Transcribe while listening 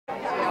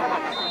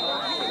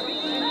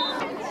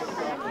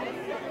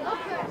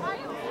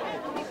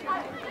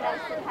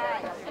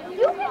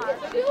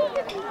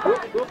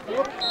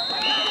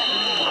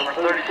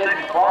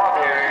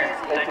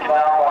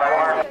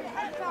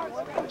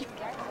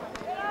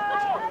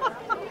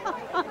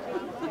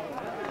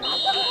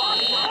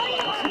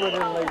went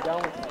in and laid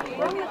down with me.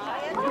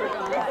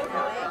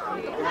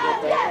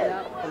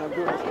 And I'm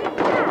doing this.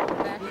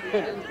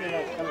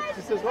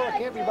 She says, well, I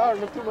can't be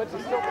bothering him too much.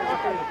 He's still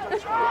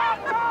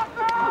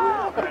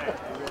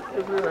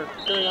because we were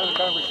carrying on a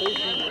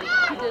conversation.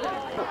 You did it?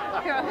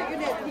 You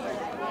did.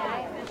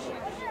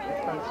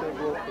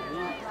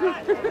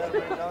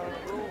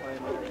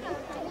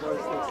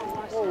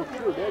 Oh,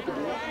 sure, that could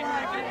be it.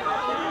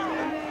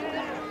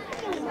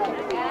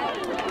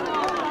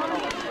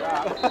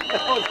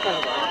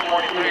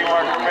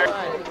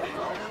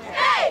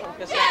 Hey,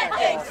 get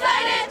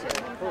excited!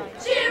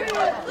 Cheer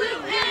for blue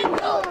and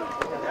gold!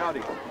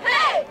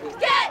 Hey,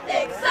 get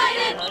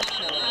excited!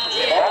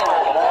 Cheer for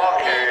blue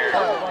and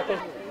gold!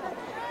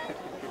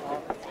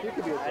 You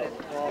could be a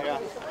Yeah.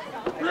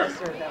 I guess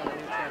they're having a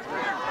new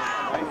transmission.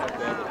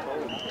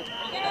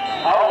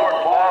 Our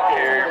ball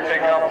carrier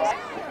pick up.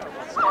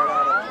 Start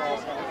out at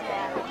 1275.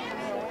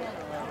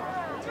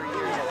 3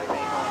 years I've been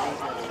making on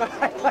these.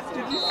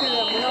 Did you see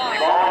that?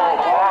 Our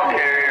ball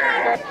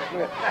carrier.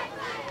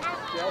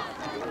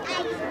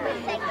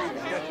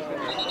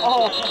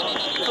 Oh,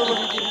 so what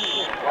did you do?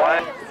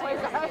 What?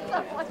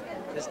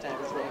 This time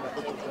it's really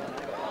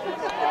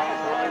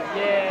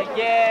Yeah,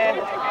 yeah,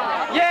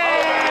 yeah!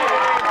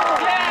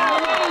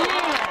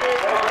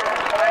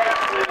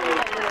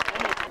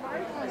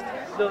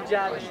 Still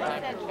Johnny.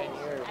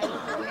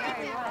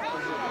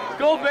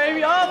 Go,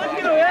 baby! Oh, look at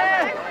him!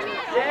 Yeah!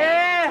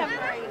 Yeah!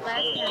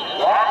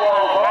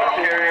 Ball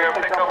carrier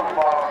pick up the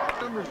ball.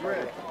 number's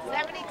red.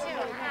 72.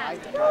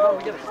 No,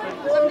 we got a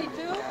 72.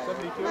 72?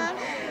 72?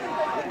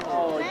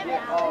 Oh,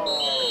 yeah. Oh.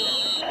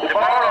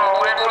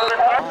 Tomorrow, win for the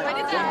time.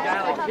 Some guy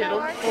like hit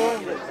him.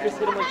 Just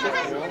hit him like this.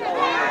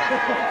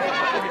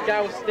 The guy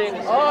was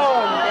standing. Oh,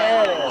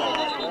 no!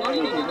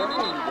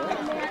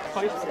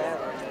 Pipes that.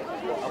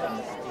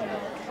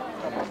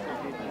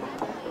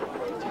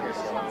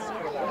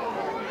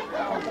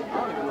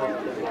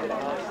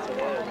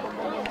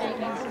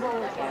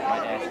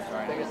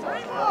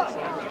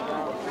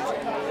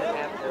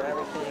 After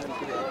everything,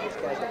 this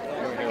guy's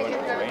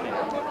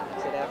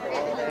said after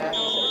all that,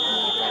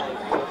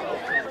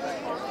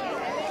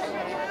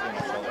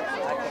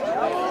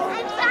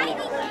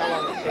 how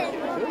long did it take you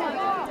to do it?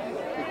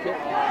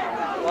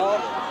 Well,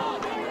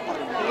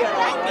 he got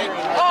all right.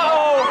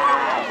 Oh!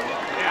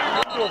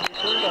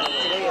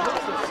 Today, it's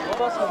just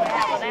bus. That's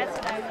what I was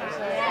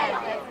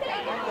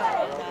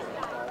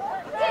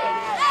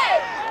Hey!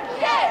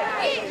 Yeah!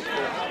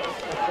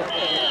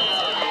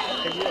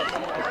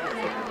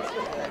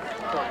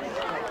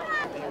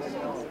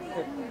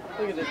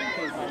 Look at this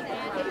kid.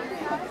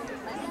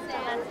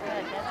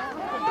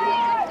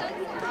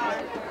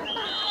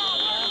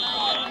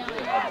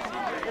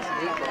 This is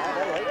neat, man.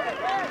 I like it.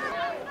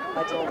 I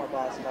told my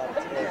boss about it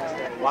today.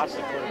 Watch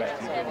the quarterback.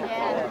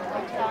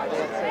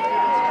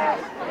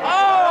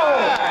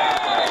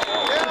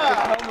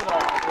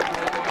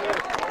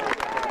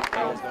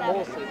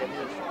 Mostly that he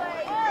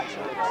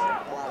actually a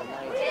lot of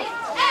nights.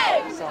 Hey!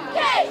 Some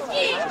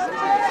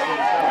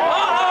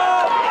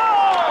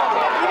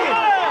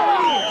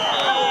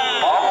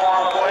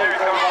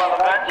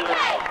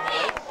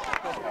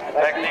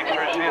Technique to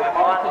receive the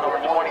punt, number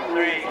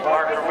 23,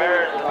 Mark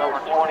Ramirez, and number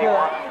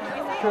 21,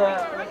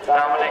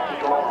 Dominic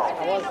Duomo.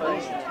 I was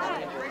nice.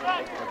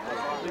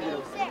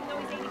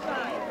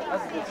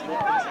 That's a good snip.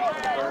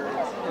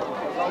 Birds. It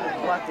was almost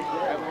black to get.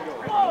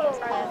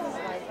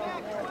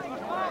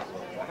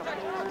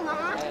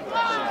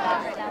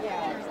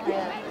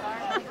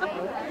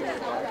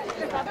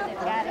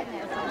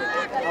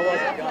 I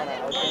wasn't gonna. I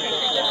was going to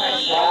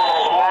go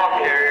Ball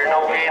carrier, no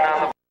gain on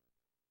the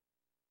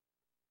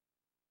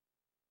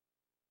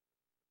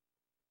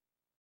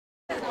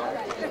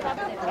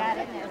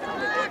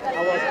I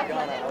wasn't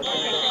gonna. I was going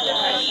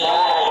to go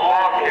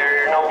ball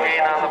carrier, no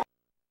gain on the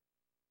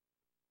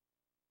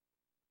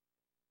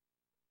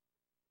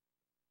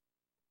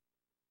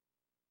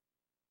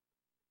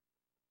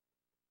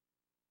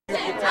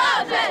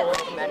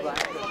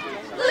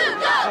Blue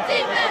Dog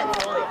defense!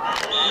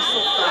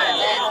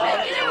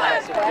 Making it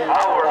work!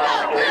 Howard on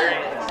the carry.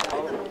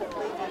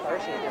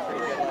 Hershey did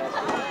pretty good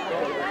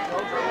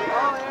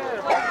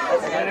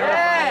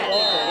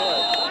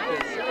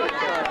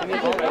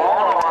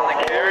Duomo on the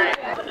carry.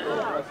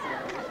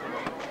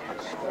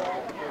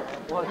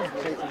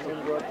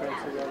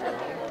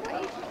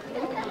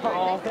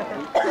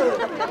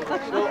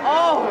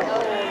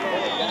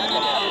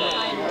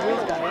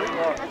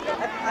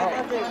 I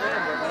thought they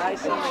ran, but when I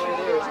seen the way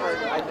they were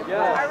starting, I think,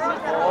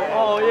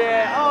 Oh,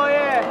 yeah, oh,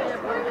 yeah.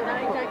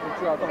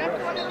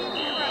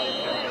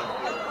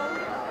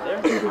 They're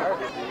hard.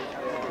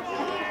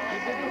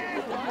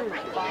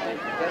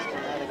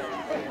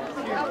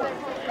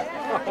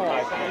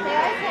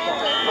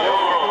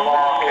 Silver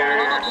ball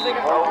carrier,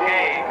 no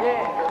gain.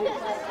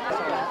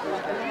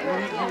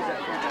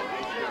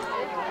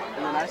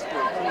 And then I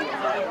scored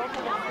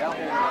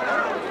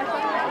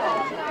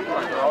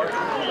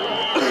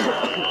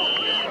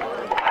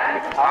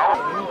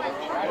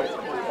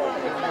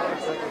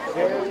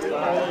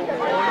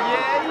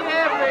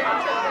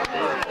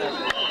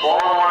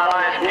 4-1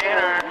 line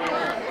gainer.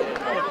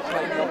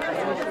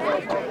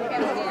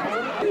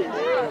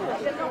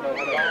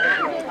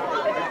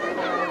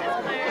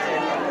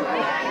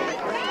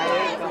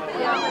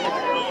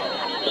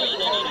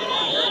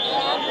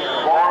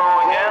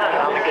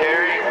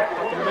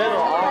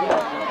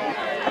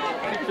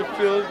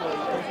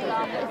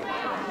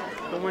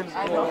 wind's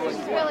blowing.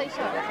 It's really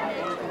short.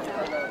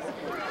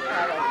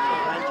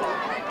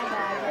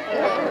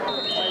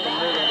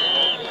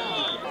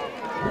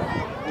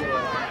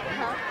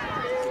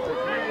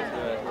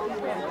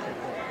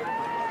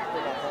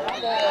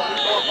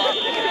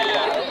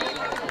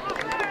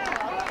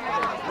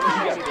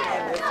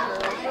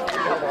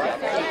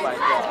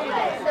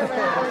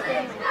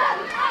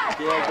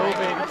 Yeah, go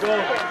baby, go.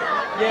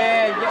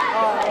 Yeah, yeah.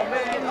 Oh,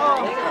 man.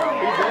 Oh,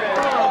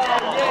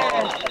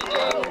 yeah.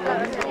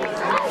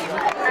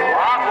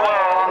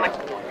 Rockwell on the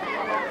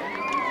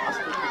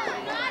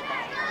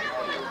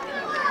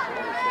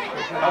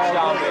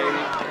Touchdown,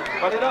 baby.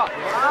 Put it up.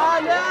 Ah,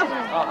 no.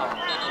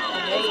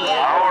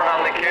 Howard on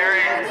the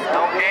carry.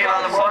 No gain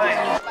on the play.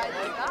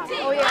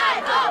 Oh, yeah.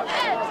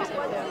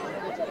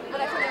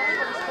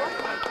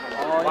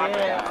 Oh,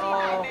 yeah.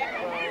 Oh.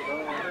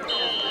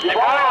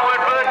 DeBono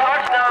went for the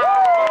touchdown.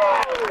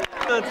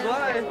 That's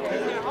why.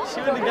 She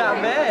wouldn't have got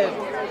mad.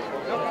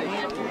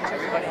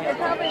 They're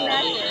probably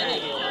not here.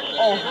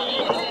 Oh,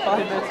 5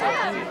 minutes.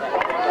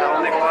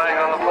 Penalty flag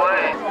on the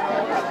play.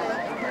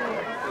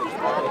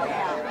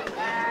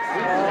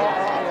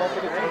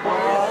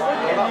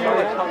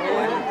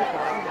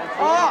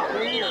 Oh!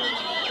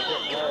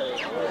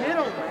 Hit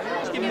him.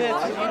 Just give me that.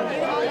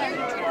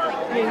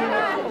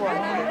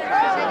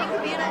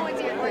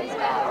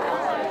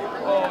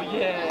 Oh,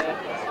 yeah.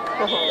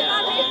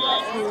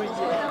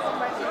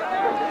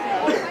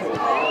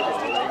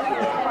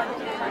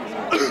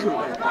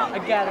 I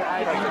got it.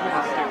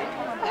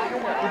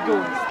 We're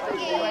going.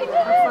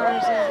 How far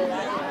is it?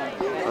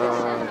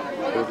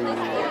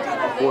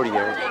 40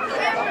 yards.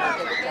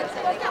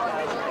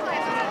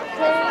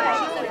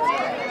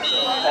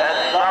 That's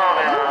sound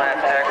in on that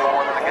tackle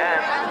once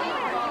again.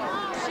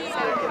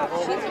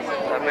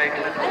 That makes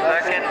it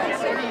second.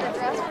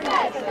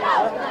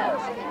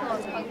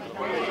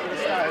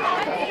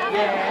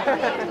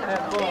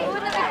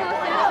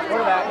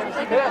 Quarterback.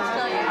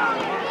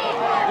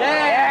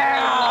 Yeah!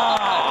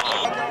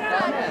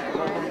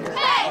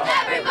 Hey,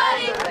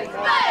 everybody,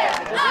 fire!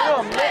 Up!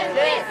 When we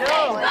say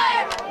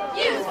fire,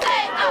 you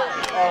say up!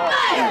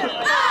 Fire!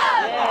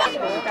 Up!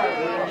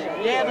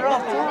 Yeah, they're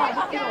off the line.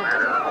 Look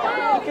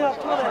at how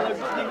tall they are.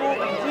 They go up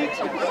and teach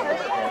you.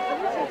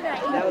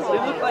 They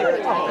look like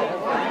they're tall.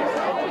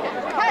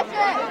 Catch it!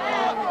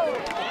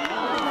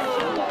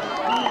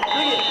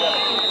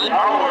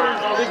 Howard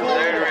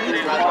there to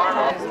receive the punt.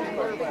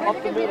 Up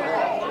the middle.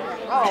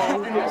 Oh,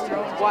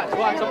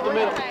 watch up the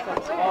middle.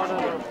 Oh, no.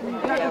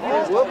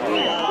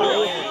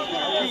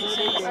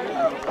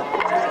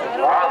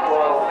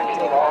 Rockwell,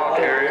 ball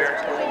carrier.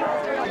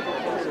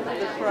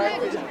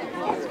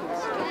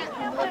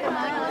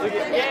 Look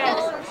at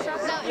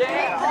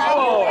yeah.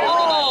 Oh.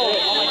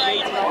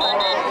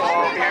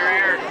 Ball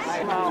carrier.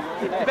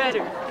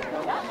 Better.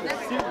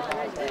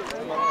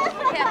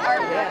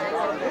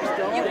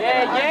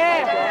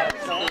 Yeah.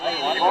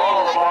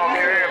 Oh, the ball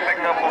carrier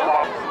picked up the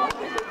ball.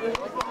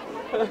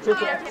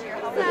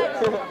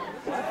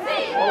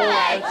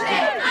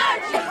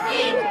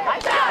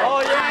 Oh,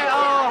 yeah.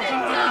 Oh.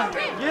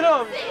 Get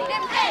him.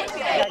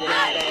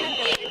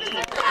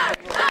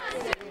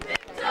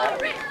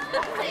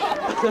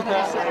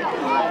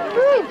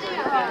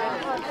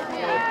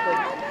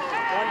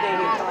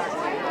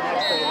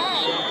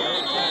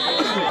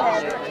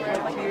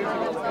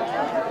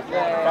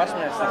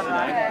 Freshman at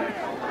 69.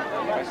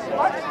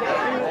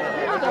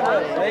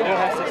 They don't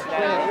have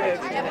 69.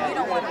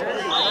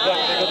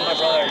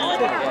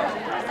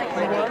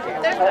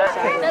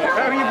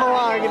 Where you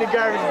belong in a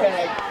garbage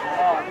bag.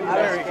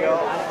 There we go.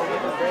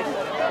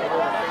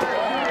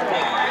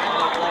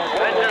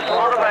 Venture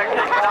quarterback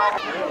taking off.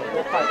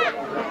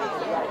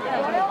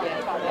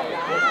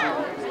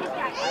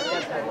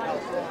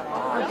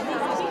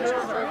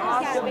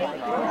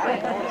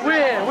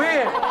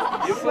 Win!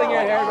 You fling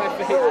your hair in my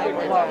face.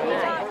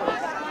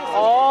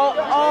 Oh,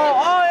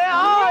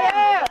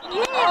 yeah!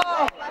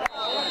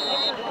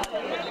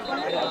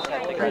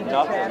 Green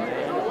Duffin, man.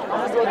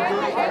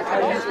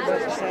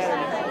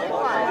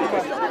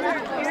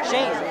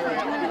 Shane.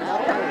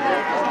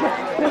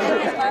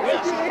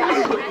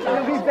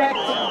 He'll be back.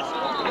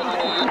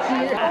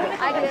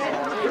 I did.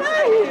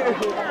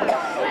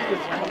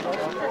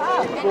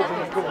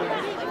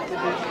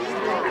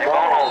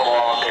 DeBono, the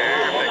ball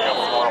carrier, pick up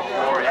about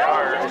 4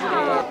 yards.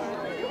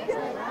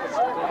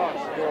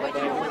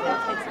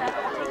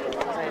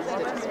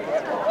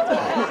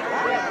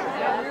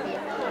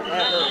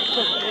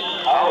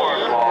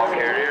 Howard, ball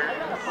carrier.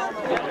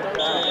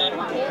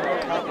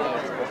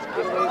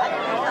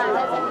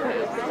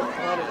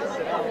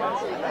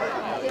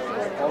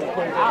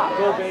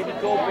 Go, baby,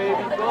 go.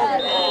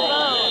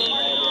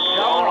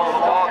 DeBono, the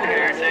ball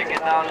carrier, taking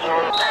down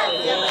short of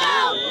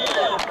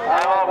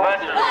timeout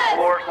Venture,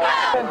 4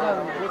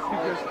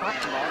 seconds.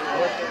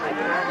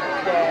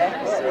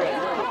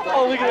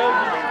 Oh, look at him.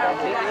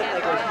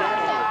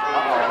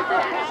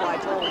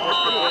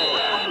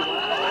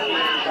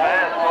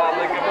 Fastball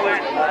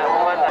incomplete. That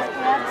one.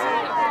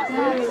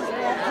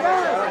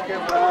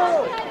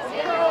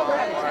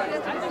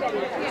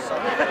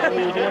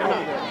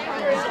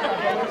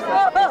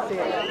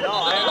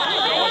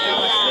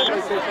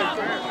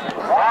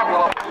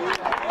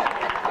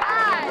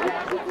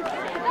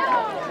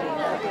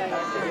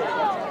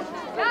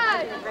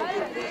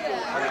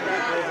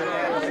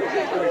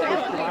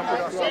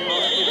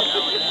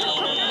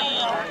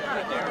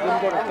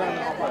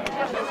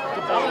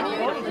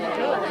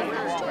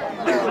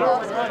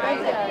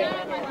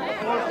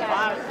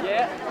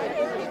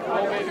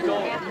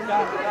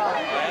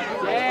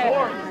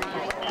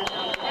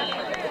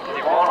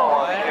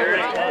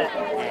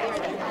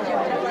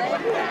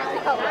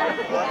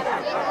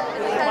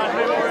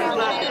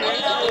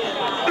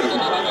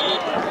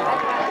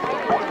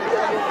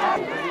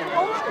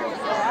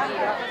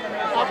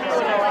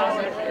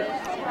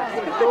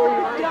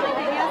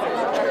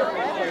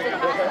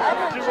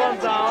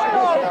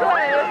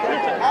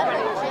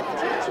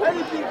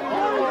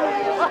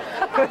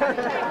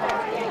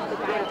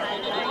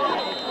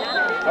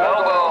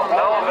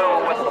 Melville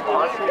with the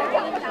punt.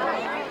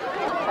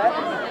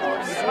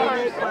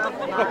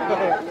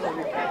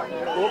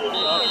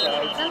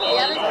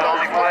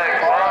 Penalty flag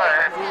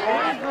flying.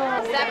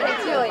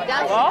 72, it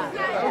does.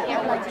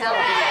 Can't really tell.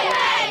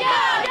 Hey, yo,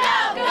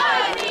 go,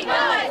 IC, go,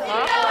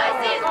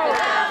 IC's in the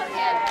house.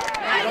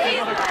 IC's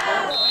in the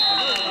house.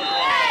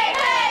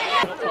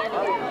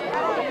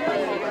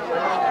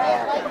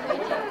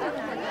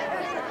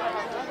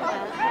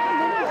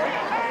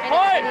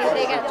 Hey,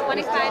 They got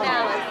 $25.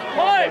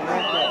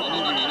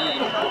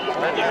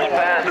 Penalty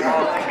pass.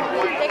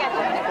 They got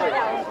 $25.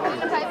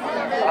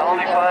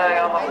 Penalty flag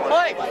on the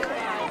play.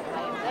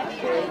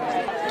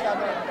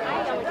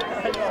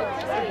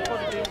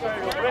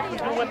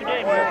 Rick's gonna win the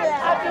game here.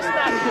 I'm just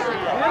not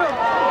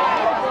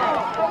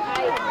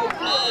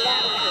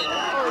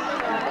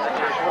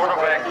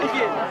Quarterback.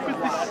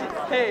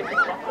 Hey,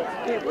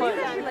 play.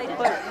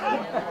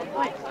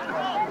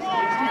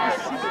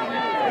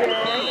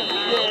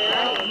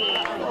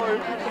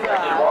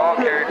 Ball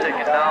carrier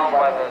taken down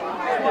by the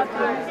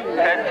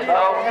head to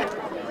toe.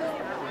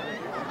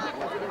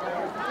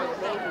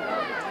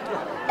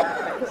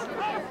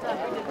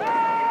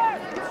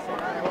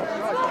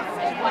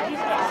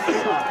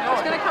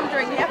 It's going to come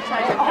during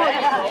halftime.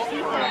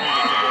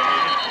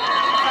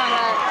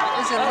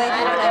 Is it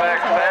later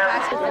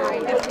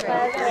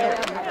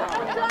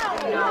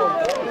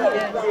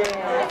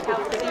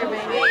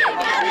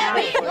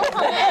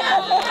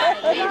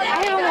I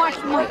haven't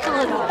watched Michael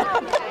at all.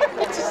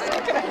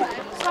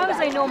 As long as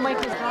I know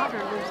Michael's daughter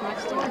lives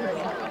next door.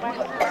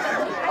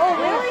 Oh,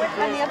 really?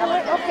 On the other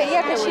way? Okay,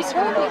 yeah, because she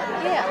told me.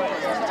 Yeah.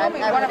 She told me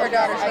one of her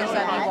daughters lives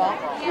on Ewell.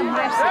 And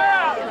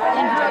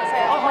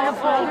one of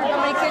her, How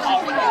many kids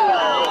does she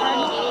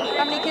have?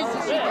 How many kids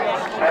does she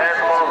have?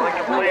 Fastball is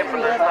incomplete for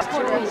the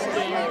Portuguese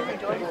game.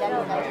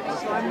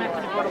 So I'm not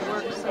going to go to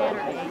work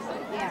Saturday.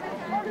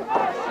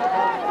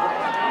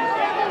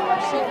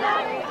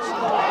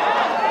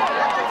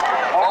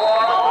 ball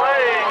on the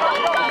way.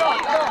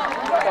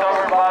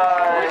 Covered by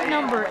What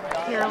number,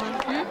 Carolyn?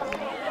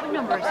 What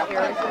number is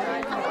Eric?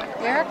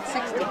 Eric,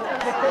 60.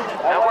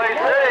 Imlay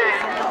City.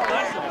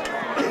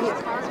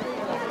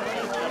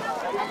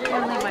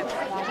 I'll leave my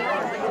phone.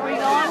 Where are you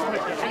going?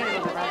 I gotta go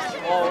to the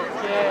restaurant.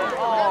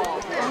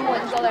 I'm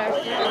going to go there.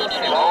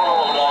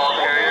 Ball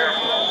carrier.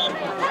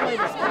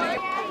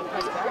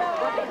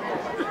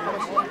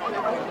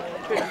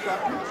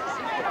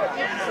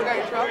 You got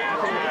your truck?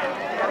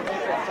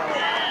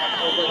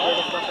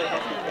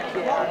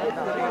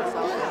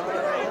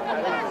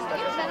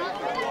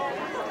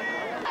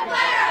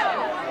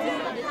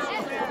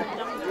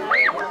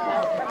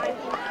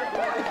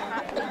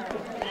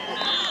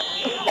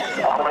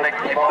 Dominic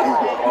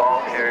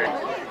ball carrier.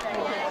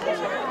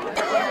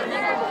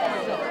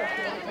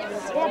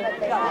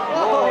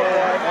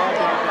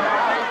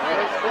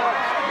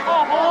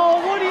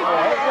 Oh, what are you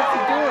doing? What's he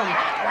doing?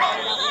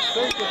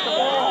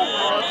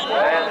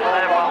 And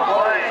time on the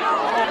play.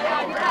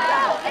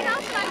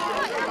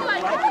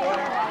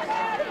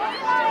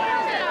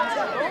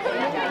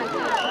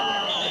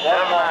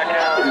 Seven on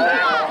count.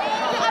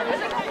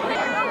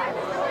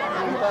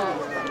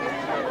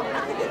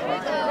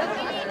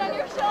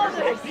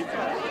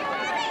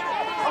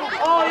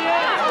 Oh,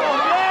 yeah! Oh,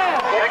 yeah!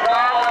 Big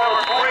ball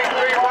number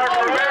 23, Mark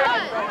Rivera.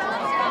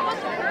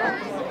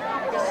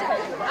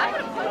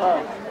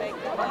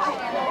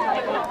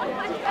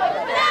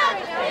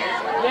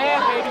 Yeah,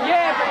 baby,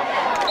 yeah, baby!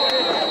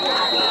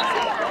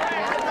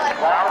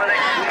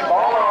 Dominic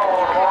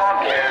ball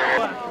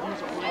carrier.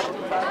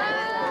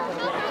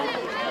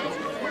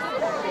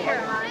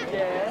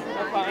 Yeah,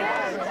 I'm fine.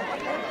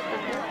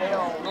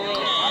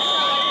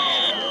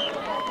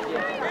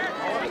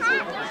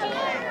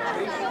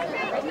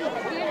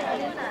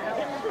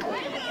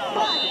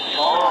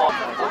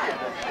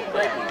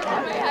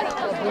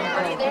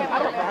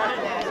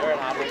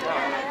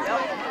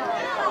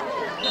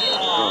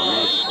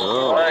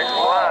 Flag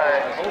fly.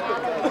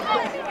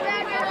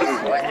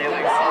 Lucky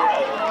League.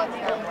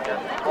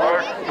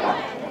 Clark.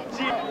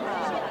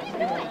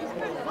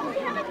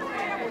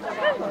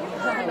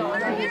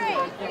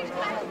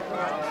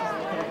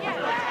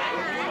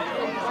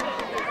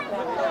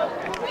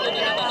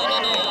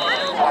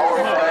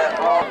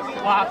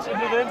 Pops into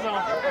the end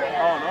zone.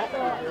 Oh, no.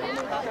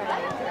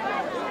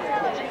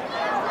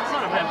 That's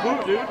not a bad boot,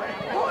 dude.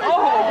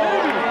 Oh,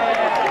 baby.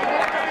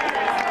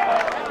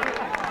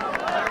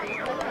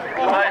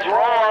 Nice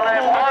roll on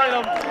that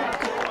one.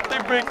 They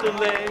break the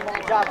leg.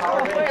 Good job,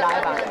 Howard. Way to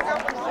dive on it.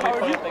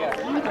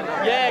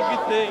 Yeah,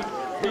 good thing.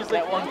 Here's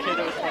that one kid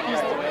that was 20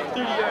 yards away.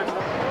 30 yards.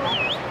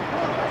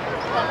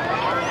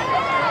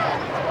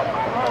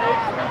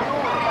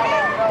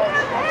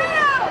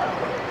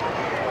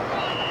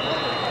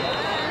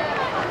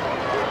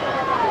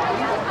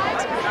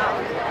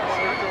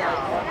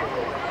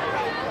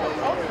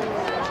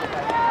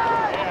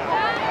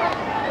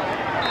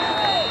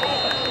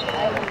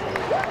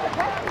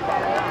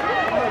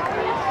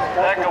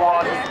 Second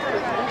one.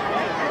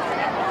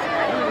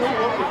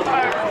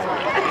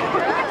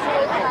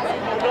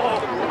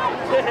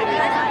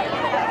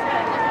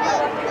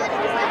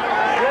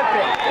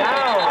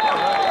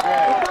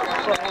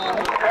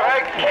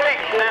 Craig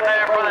Cake's in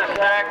there for the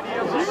sack.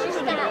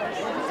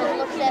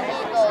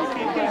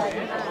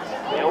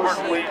 Gilbert,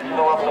 please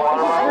fill up the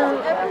water bottle.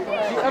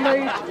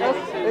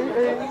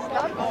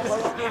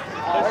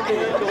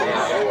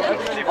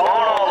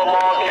 Bono, the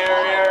ball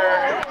carrier.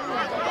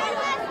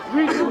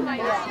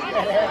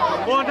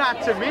 Well, not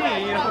to me,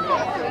 you know.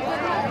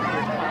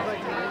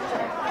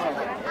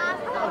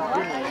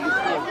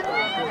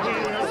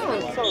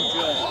 So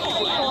good.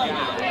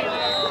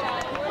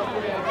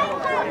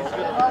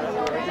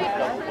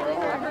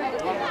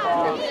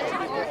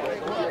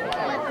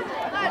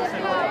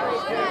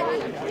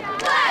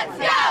 Let's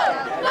go!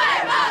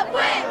 Flare up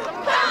with!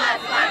 Come on,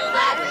 Sparks,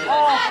 let's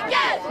do it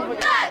again!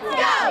 Let's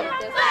go!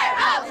 Flare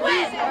up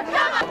with!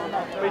 Come on!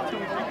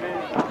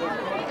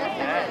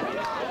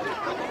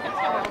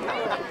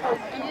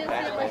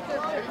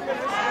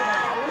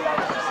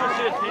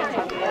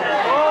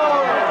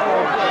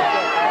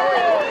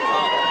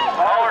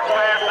 Power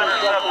pass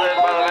intercepted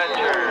by the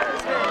Venture.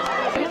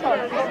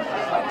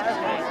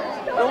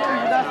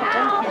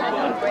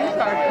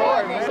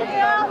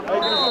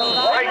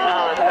 Right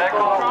on the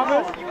tackle.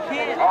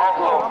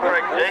 Also,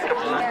 Craig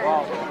Jacobson.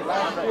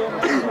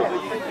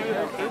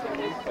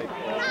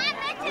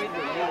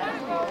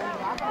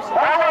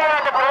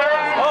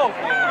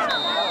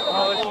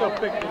 Oh, they still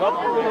picked it up.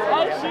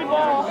 IC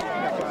ball.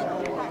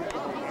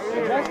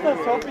 That's the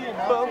Sophie and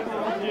Bo.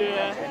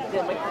 Yeah.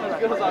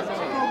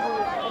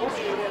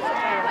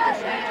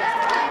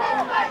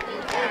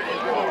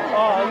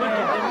 Oh, look at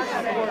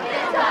him.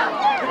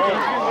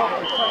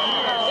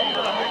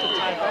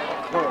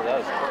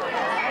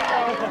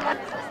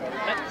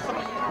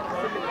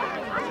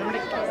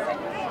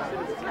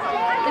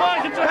 Come on,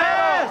 get your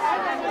pass!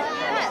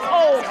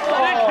 Oh,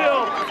 stick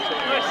him!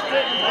 Nice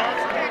stick.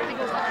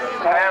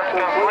 Pass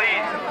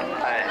complete.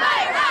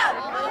 Fire up!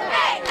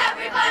 Hey,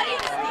 everybody,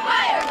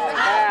 fire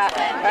up!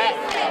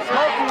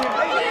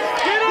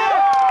 Get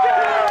up!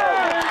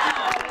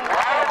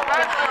 Ronald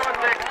Benson with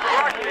the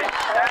crushing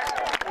sack.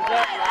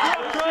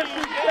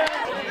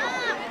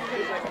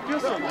 Do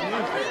some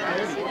music.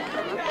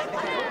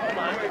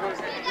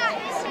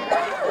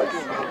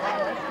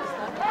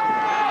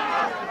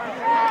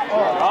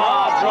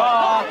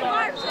 Draw.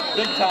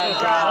 Big time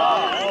draw.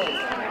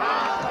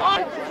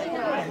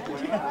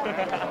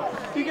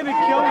 You're gonna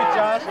kill me,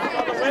 Josh.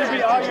 It's gonna be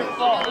all your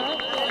fault.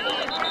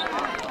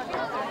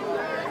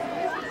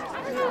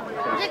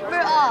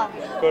 We're off.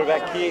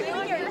 Quarterback Keith.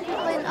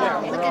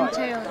 Looking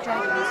to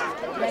Dragons.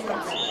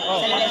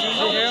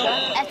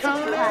 At 6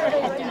 o'clock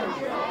afternoon.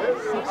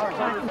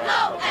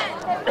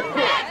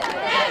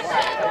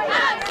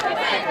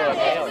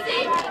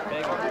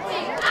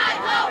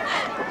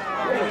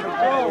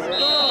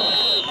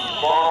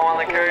 Ball on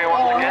the carry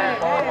once again.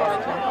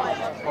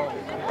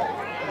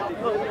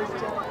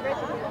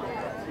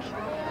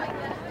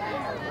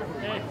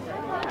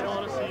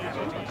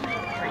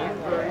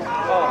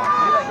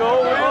 Go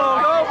Will!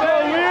 Go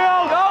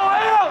Will! Go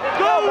Will!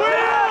 Go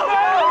Will!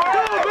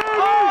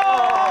 Go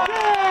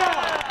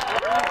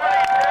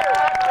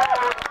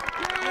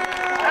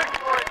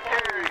Excellent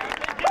carry.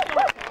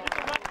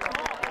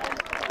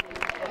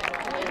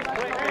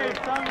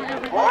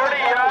 40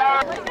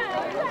 yards.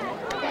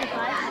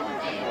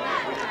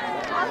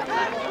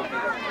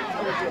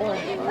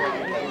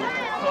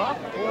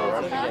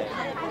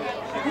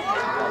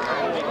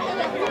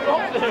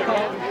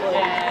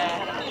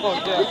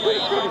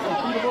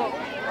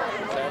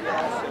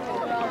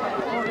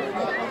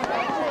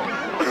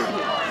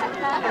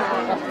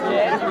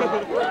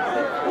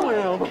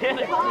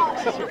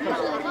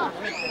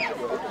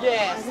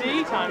 Yeah,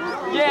 see?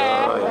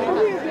 Yeah.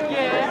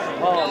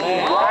 Yeah. Oh,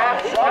 man.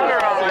 Last runner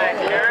on that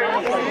carry.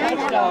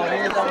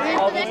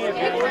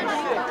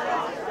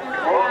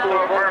 Close to a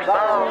first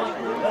down.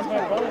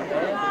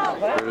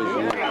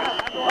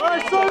 All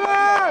right,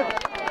 Southern!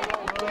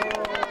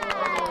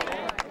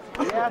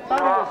 Yeah, I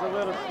thought it was a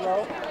little slow.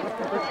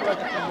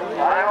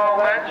 Iowa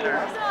Venture.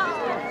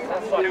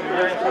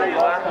 2:33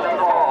 left in the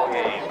ball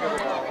game.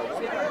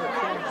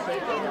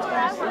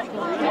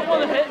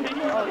 Someone hit me.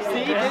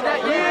 See? Did that?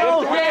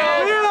 Yield!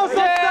 Yield!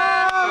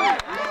 Touchdown!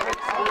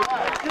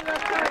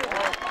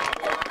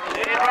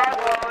 Need a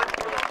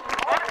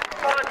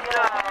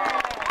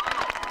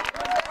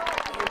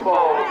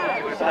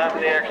With time for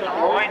the extra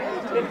point.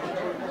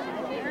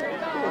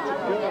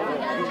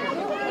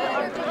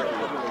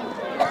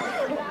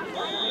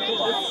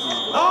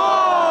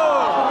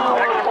 Oh!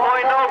 Extra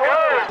point, no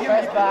good.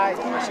 Press by.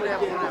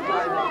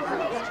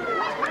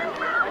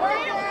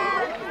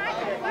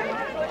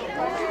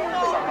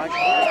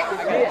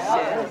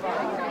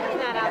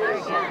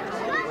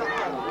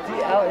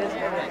 DL is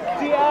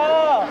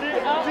DL!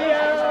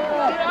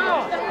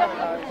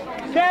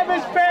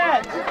 Cabbage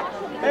patch!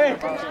 Hey!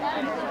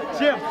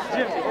 Jim,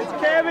 it's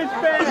cabbage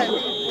patch!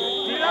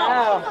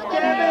 DL!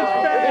 Cabbage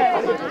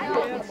patch!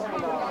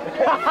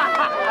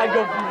 I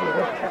go for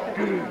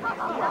you.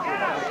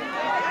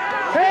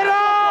 Hit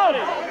him!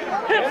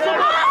 Hit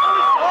somebody!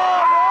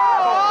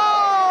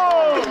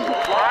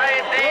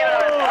 Ryan Dean, a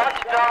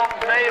touchdown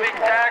saving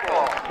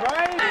tackle.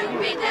 Right?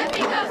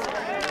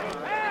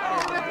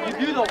 You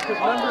do though, because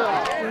remember on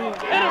screen.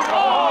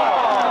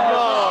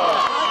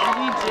 You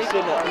need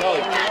Jason. No,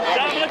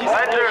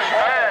 Ledger's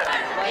head.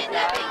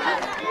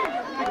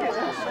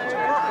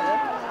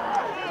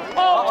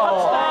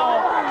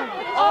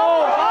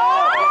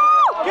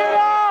 Get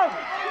him!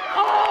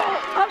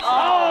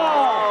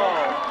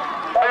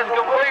 That's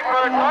complete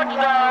for a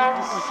touchdown.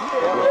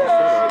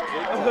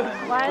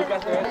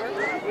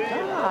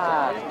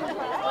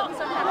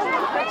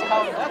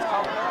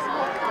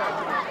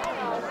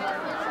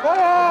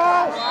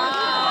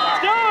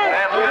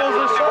 And Wheels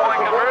is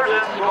two-point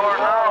conversion score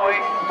now.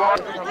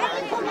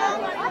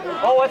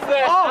 Oh, what's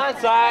this?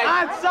 Onside.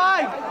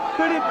 Onside!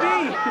 Could it be?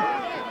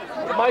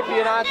 It might be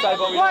an onside,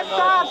 but we What don't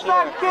know for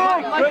sure.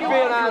 kick? Could be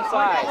an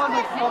onside.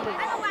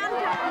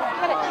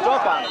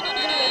 Jump on it.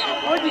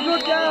 Why'd you go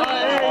down?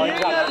 Oh, he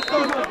got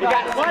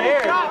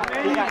scared.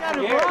 He got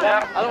scared.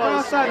 I don't want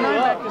to screw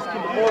up.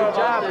 More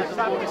job is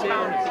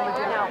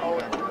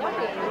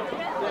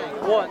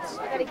once.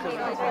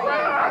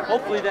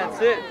 Hopefully that's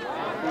it.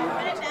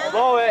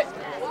 Blow it.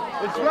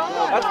 It's wrong.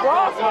 That's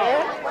Ross,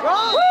 man.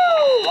 Wrong.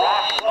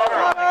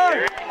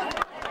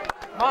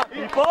 Come on,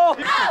 people.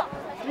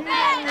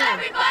 And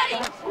everybody,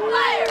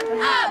 fire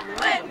up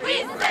when we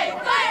say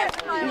fire.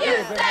 You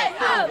say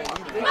up,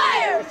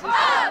 fire up,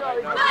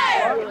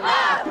 fire up, fire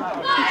up,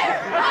 fire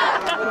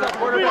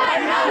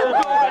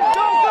up.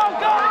 Go, go,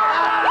 go!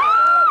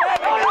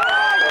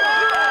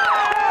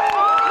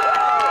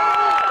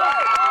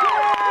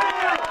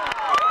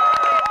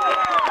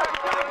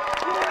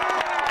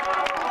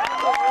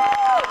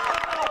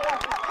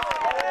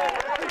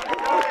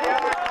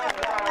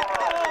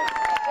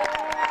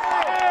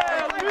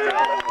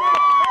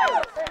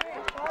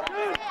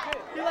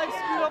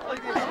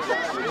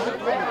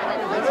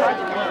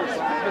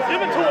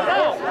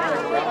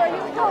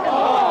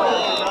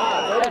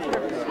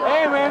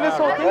 Hey man, this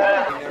whole thing is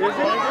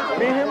it?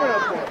 Me and him are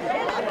up there.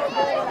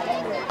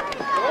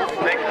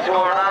 Makes the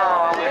score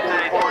now. Imlay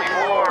City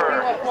 44.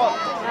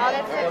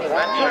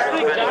 Ledger's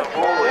Bishop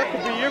Foley. That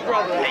could be your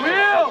brother.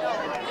 Real!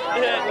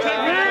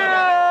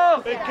 Real!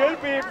 It could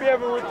be if you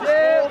ever went to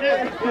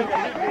school.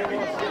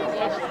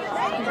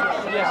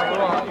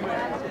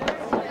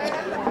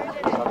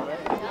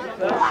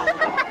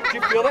 Did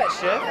you feel that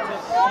shift?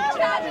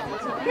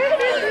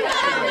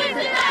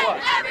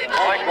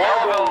 Mike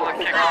Melville, the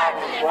kickoff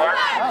was smart.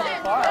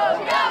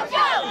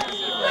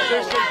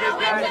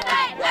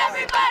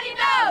 Everybody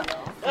knows.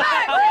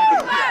 Smart,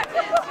 smart.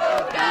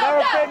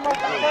 Never paid my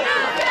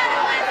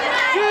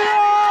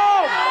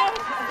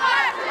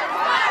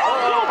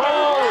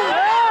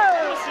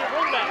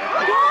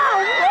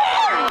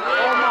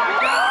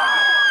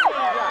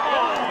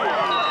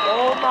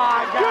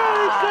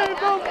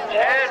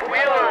Ed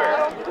Wheeler,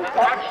 the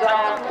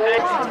touchdown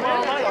six.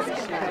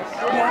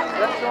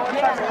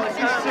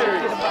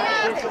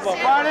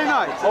 Friday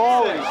night.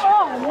 Always.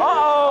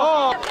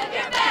 Uh-oh.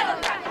 Your battle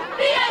cry.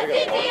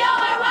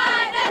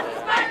 B-I-C-T-O-R-Y. That's the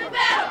Spartan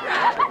battle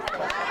cry.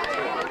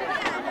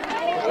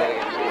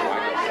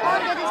 On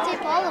the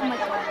tape all of my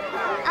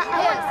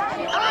yes.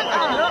 On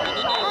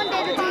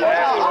the tape.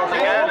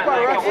 Again,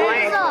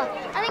 incomplete.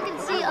 I think you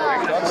can see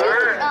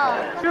Third.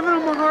 Giving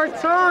him a hard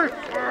time.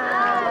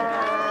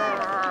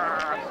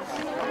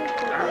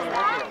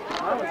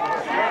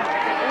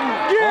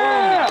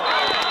 Yeah!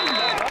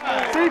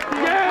 Safety,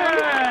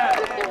 yeah!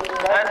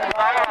 That's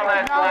foul on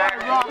that flag.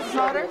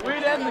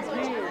 We'd end the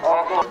game.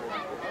 Also,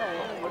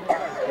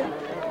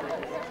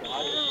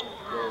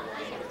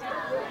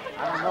 I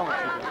don't know what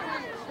to do.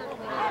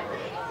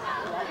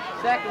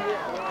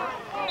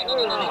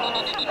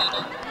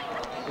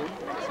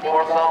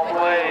 more sound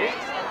play.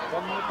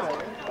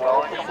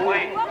 Well,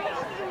 incomplete.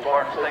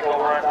 Spartans take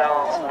over and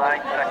down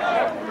 9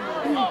 seconds.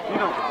 You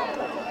know,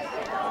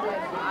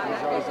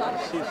 there's always a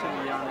season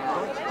young.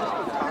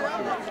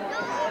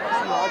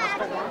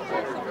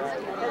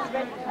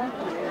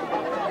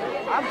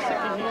 I'm sick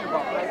of hearing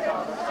about that.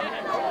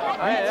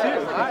 Me too.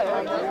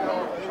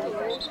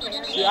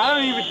 See, I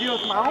don't even deal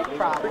with my own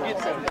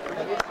problems.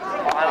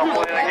 Final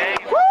play of the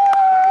game.